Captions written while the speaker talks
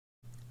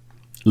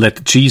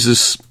let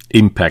Jesus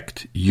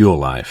impact your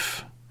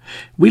life.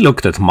 We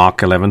looked at Mark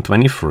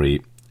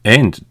 11:23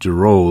 and the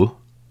role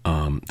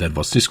that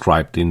was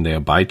described in there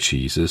by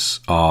Jesus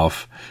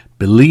of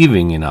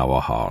believing in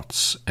our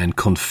hearts and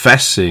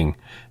confessing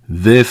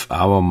with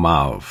our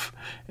mouth,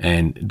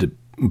 and the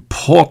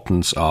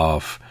importance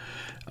of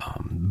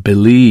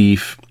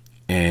belief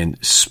and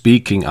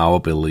speaking our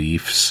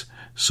beliefs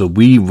so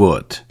we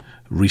would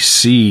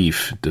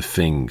receive the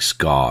things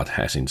God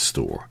has in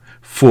store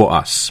for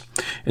us.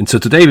 And so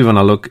today we want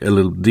to look a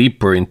little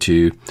deeper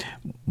into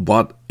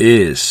what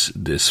is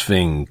this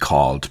thing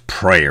called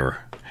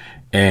prayer.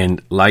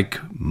 And like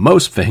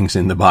most things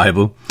in the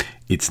Bible,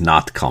 it's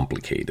not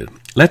complicated.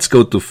 Let's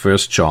go to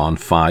 1 John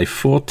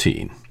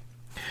 5:14,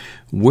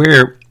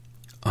 where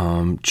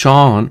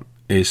John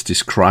is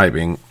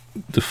describing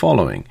the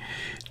following.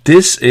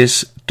 This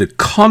is the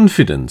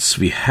confidence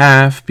we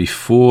have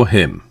before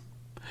him.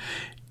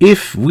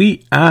 If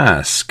we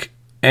ask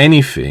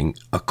anything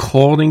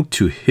according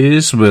to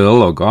his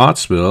will or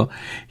God's will,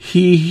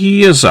 he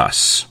hears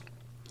us.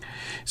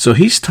 So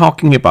he's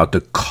talking about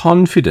the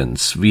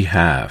confidence we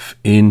have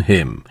in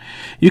him.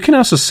 You can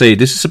also say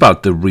this is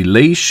about the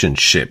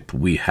relationship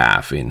we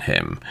have in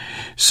him.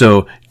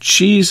 So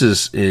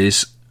Jesus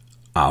is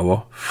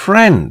our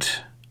friend.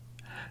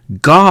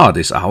 God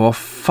is our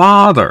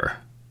Father.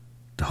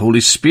 The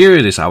Holy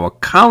Spirit is our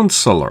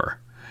counselor.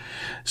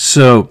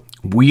 So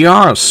we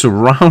are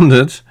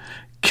surrounded,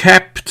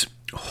 kept,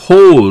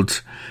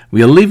 hold.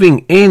 We are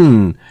living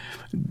in.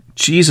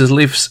 Jesus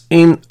lives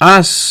in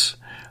us.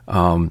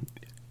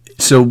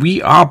 So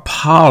we are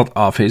part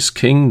of his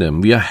kingdom.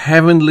 We are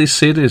heavenly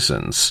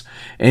citizens.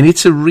 And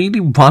it's a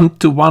really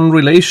one-to-one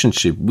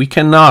relationship. We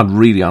cannot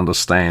really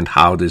understand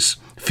how this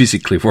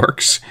physically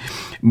works.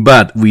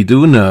 But we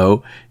do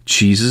know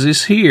Jesus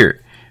is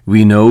here.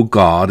 We know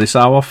God is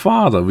our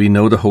Father. We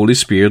know the Holy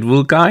Spirit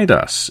will guide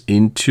us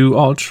into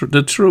all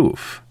the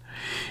truth.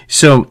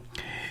 So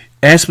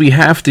as we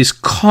have this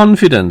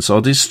confidence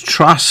or this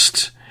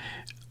trust,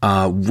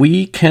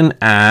 we can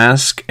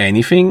ask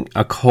anything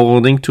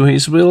according to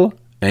his will,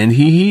 and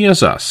he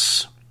hears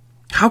us.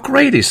 How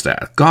great is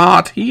that?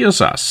 God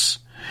hears us.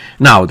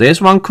 Now,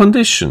 there's one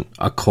condition,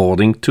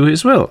 according to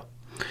his will.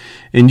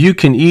 And you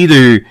can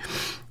either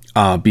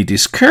be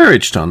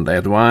discouraged on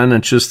that one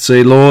and just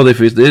say, Lord,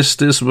 if it is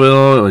this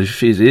will, or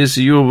if it is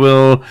your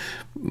will,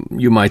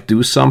 you might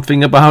do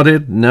something about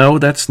it. No,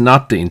 that's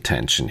not the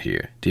intention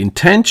here. The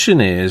intention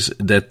is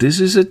that this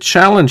is a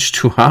challenge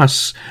to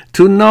us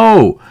to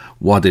know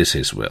what is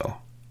his will.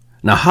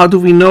 Now, how do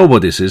we know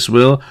what is his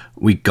will?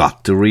 We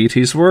got to read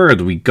his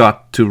word. We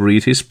got to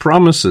read his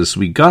promises.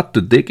 We got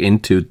to dig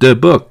into the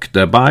book,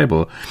 the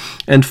Bible,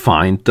 and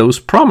find those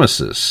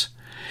promises.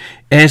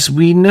 As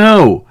we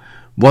know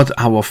what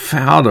our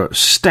Father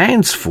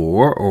stands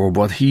for, or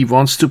what he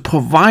wants to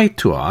provide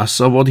to us,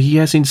 or what he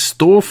has in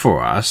store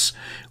for us,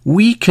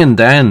 we can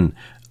then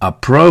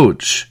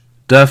approach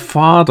the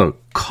Father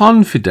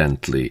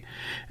confidently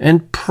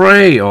and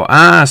pray or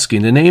ask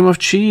in the name of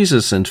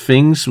Jesus, and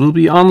things will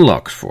be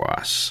unlocked for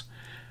us.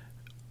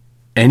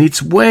 And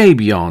it's way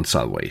beyond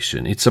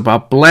salvation. It's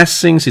about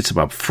blessings, it's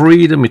about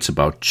freedom, it's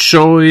about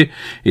joy,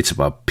 it's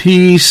about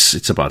peace,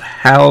 it's about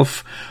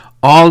health.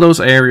 All those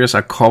areas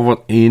are covered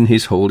in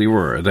his holy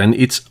word. And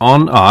it's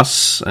on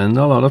us, and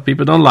a lot of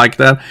people don't like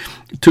that,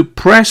 to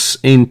press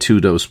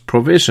into those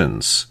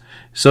provisions.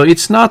 So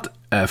it's not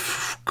a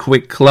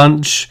quick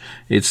lunch.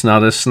 It's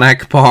not a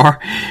snack bar.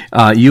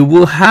 You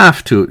will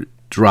have to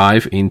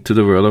drive into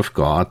the Word of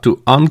God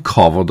to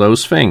uncover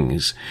those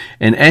things.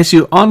 And as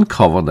you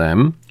uncover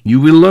them, you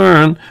will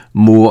learn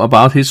more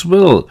about his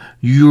will.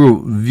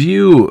 Your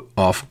view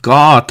of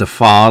God the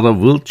Father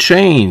will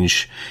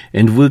change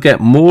and will get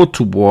more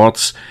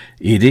towards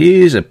it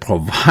is a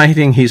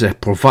providing, he's a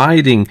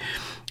providing,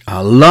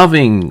 a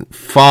loving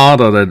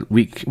Father that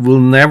we will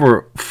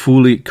never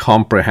fully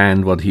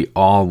comprehend what he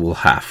all will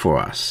have for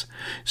us.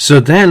 So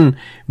then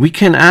we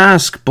can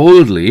ask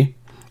boldly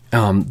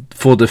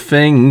for the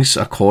things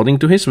according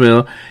to his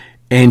will,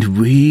 and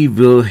we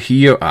will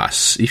hear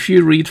us. If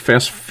you read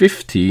verse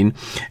 15,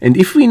 and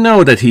if we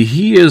know that he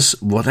hears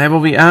whatever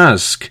we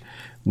ask,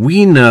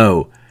 we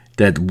know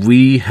that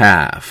we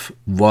have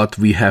what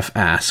we have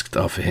asked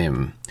of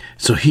him.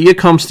 So here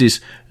comes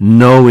this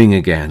knowing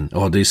again,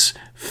 or this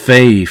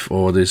faith,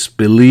 or this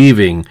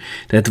believing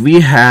that we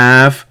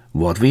have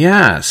what we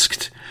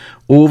asked,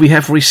 or we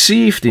have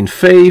received in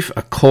faith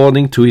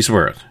according to his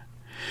word.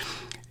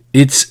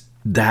 It's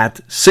that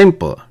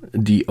simple.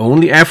 The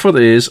only effort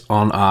is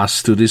on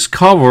us to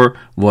discover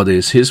what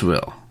is his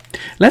will.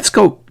 Let's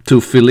go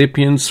to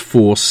Philippians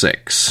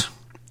 4:6.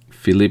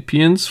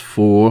 Philippians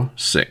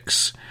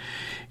 4:6.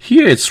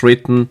 Here it's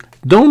written,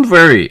 don't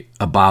worry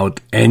about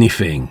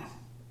anything.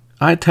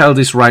 I tell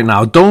this right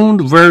now,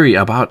 don't worry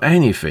about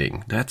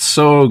anything. That's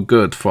so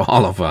good for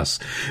all of us.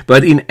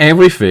 But in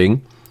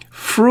everything,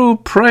 through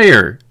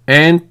prayer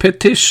and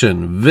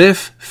petition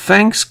with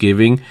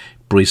thanksgiving,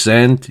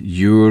 present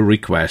your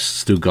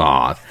requests to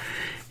God.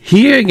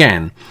 Here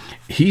again,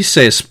 he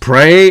says,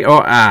 pray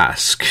or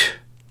ask.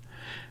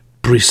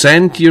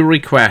 Present your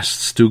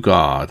requests to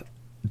God.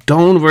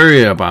 Don't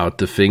worry about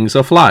the things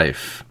of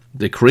life.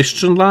 The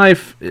Christian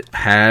life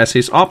has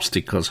its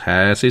obstacles,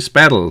 has its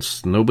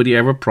battles. Nobody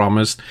ever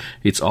promised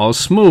it's all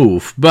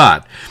smooth,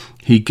 but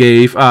He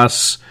gave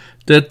us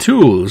the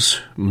tools.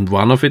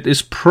 One of it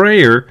is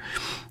prayer,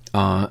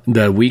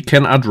 that we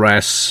can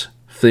address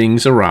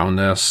things around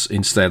us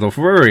instead of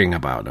worrying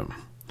about them.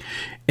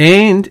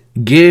 And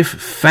give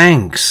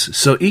thanks.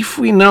 So if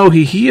we know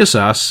He hears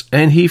us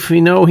and if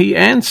we know He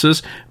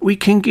answers, we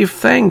can give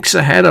thanks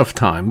ahead of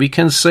time. We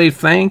can say,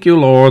 thank you,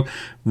 Lord.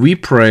 We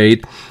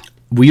prayed,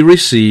 we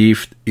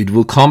received, it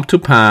will come to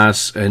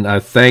pass, and I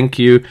thank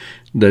you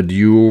that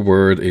your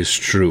word is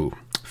true.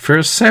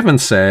 Verse 7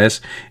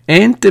 says,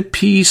 and the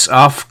peace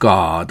of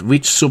God,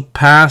 which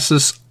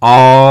surpasses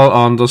all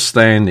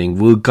understanding,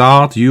 will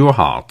guard your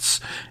hearts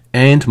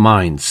and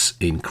minds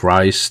in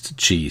Christ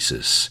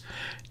Jesus.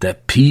 The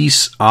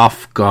peace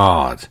of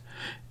God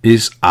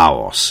is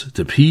ours.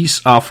 The peace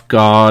of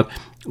God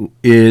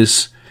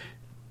is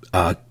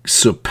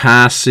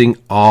surpassing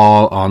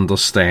all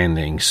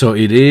understanding. So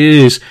it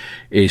is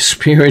a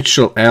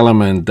spiritual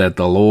element that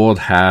the Lord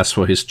has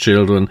for His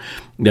children,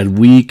 that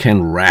we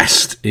can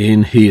rest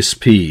in His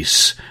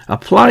peace.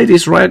 Apply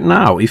this right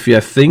now. If you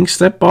have things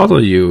that bother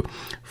you,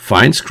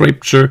 find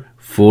Scripture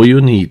for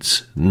your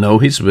needs, know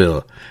His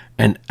will,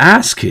 and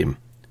ask Him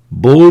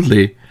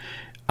boldly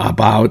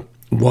about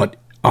what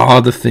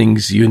are the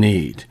things you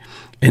need,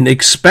 and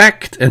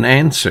expect an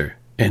answer,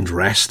 and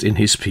rest in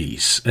His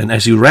peace. And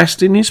as you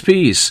rest in His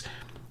peace,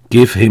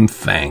 give Him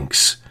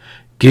thanks.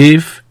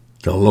 Give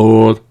the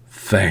Lord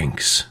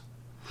thanks.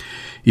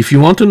 If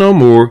you want to know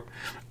more,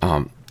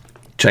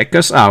 check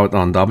us out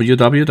on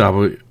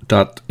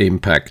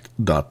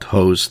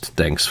www.impact.host.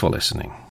 Thanks for listening.